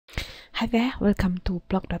Hi there, welcome to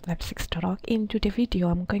blog.web6.org. In today's video,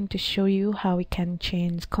 I'm going to show you how we can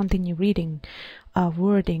change continue reading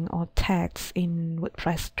wording or text in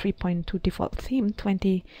WordPress 3.2 default theme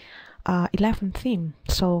 2011 theme.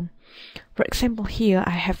 So for example, here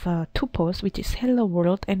I have two posts, which is hello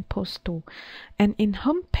world and post 2. And in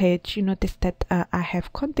home page, you notice that I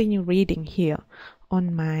have continue reading here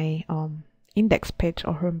on my index page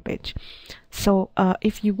or home page. So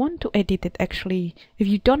if you want to edit it, actually, if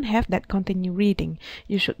you don't have that continue reading,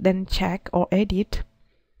 you should then check or edit,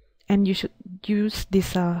 and you should use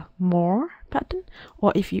this more button,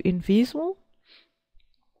 or if you in visual,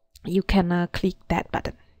 you can click that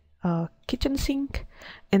button, kitchen sink,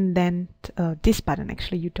 and then this button.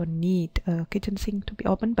 Actually, you don't need kitchen sink to be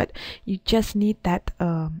open, but you just need that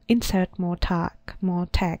insert more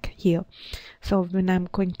tag here. So when I'm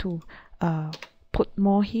going to put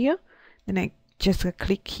more here, then I just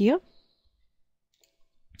click here.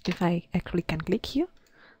 If I actually can click here,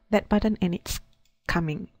 that button, and it's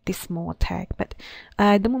coming this more tag. But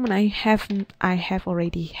at the moment I have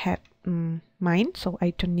already had mine, so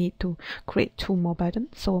I don't need to create two more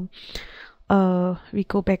buttons. So we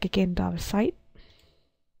go back again to our site.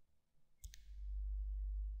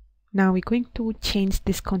 Now we're going to change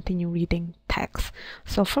this continue reading text.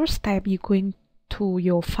 So first step, you're going to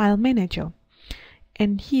your file manager,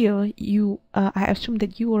 and here you I assume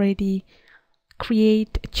that you already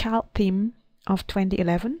create a child theme of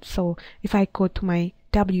 2011. So if I go to my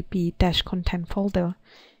wp-content folder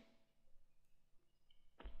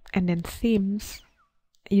and then themes,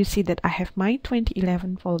 you see that I have my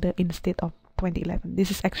 2011 folder instead of 2011.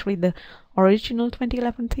 This is actually the original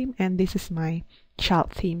 2011 theme, and this is my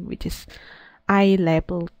child theme, which is I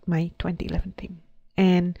labeled my 2011 theme.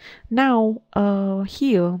 And now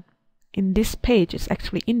here in this page is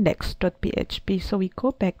actually index.php. So we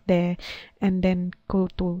go back there and then go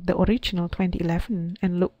to the original 2011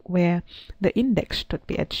 and look where the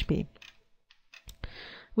index.php.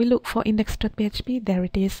 We look for index.php, there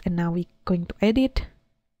it is, and now we're going to edit.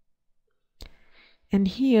 And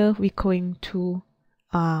here we're going to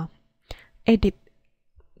edit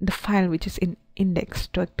the file which is in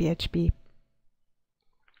index.php.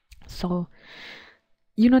 So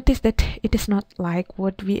you notice that it is not like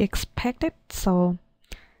what we expected. So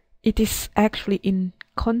it is actually in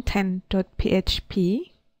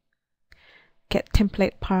content.php, get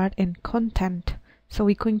template part and content. So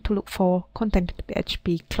we're going to look for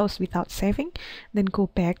content.php, close without saving, then go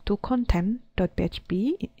back to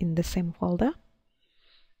content.php in the same folder.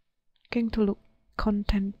 Going to look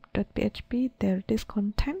content.php, there it is,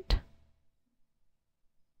 content.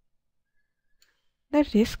 There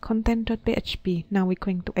it is, content.php. Now we're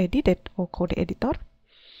going to edit it or code editor.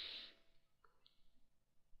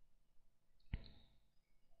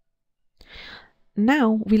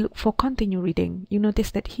 Now we look for continue reading. You notice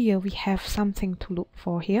that here we have something to look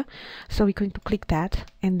for here. So we're going to click that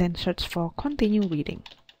and then search for continue reading.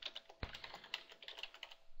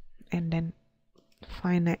 And then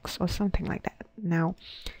find next or something like that. Now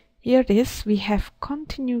here it is, we have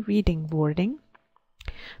continue reading wording,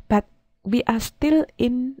 but we are still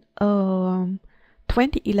in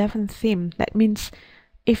 2011 theme. That means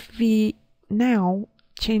if we now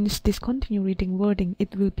change this continue reading wording,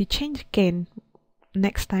 it will be changed again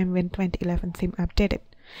next time when 2011 theme updated.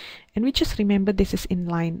 And we just remember this is in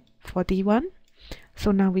line 41.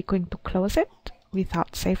 So now we're going to close it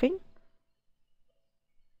without saving.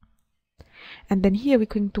 And then here we're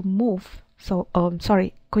going to move. So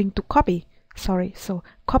going to copy. So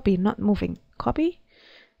copy, not moving. Copy.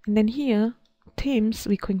 And then here, themes,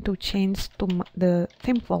 we're going to change to the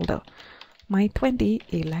theme folder, my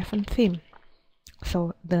 2011 theme.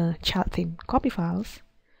 So the child theme, copy files.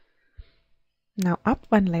 Now up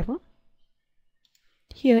one level.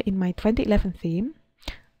 Here in my 2011 theme,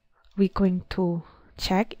 we're going to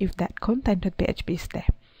check if that content.php is there.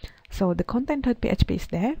 So the content.php is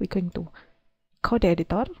there. We're going to code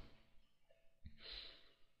editor.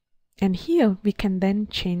 And here we can then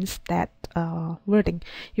change that wording.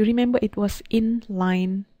 You remember it was in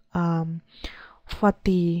line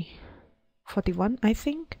 41, I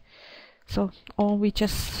think. So, or we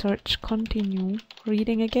just search continue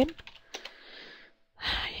reading again.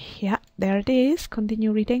 Yeah, there it is,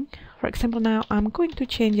 continue reading. For example, now I'm going to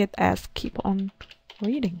change it as keep on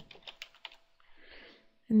reading.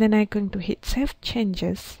 And then I'm going to hit save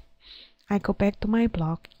changes. I go back to my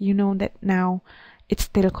blog. You know that now it's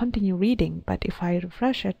still continue reading, but if I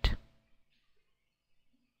refresh it,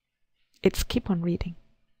 it's keep on reading,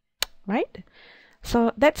 right?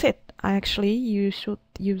 So that's it. Actually, you should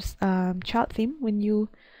use child theme when you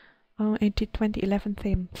edit 2011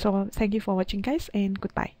 theme. So thank you for watching, guys, and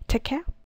goodbye. Take care.